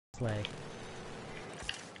flag.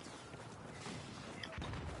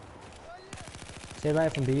 Stay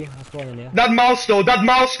right from B. I'll spawn in here. That mouse though. That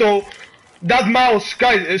mouse though. That mouse,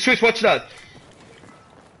 guys. Swiss, watch that.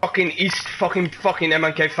 Fucking East. Fucking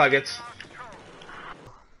MNK faggots.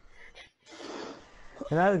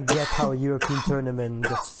 And I don't get how a European tournament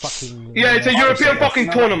gets fucking... Yeah, it's a European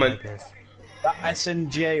fucking tournament. That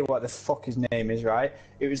SNJ, what the fuck his name is, right?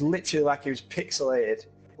 It was literally like he was pixelated.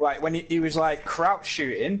 Like when he was like crouch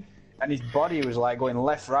shooting, and his body was like going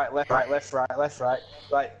left, right, left, right, left, right, left, right.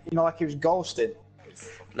 Like, you know, like he was ghosted.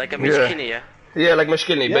 Like a Mishkini, yeah? Yeah, like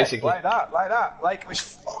Mishkini, Yeah, basically. like that. Like, I was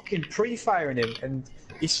fucking pre-firing him, and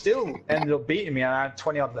he still ended up beating me, and I had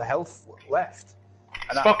 20 odd health left.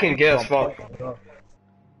 And Fucking gay as fuck.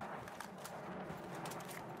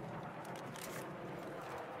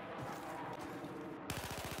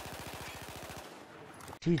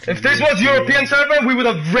 If this was European server, we would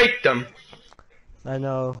have raped them. I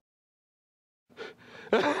know.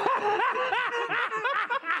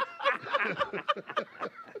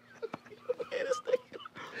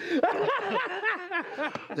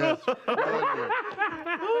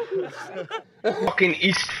 Fucking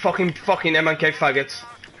East, fucking MNK faggots.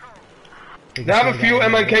 They have a few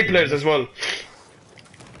MNK players as well.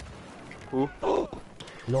 Who?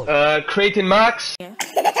 Creating Max.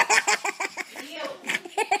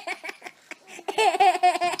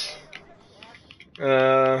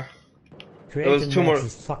 Yeah. There was two more.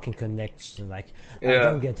 Fucking connection, like Yeah. I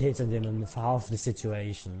don't get hit on them in half the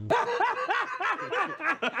situation.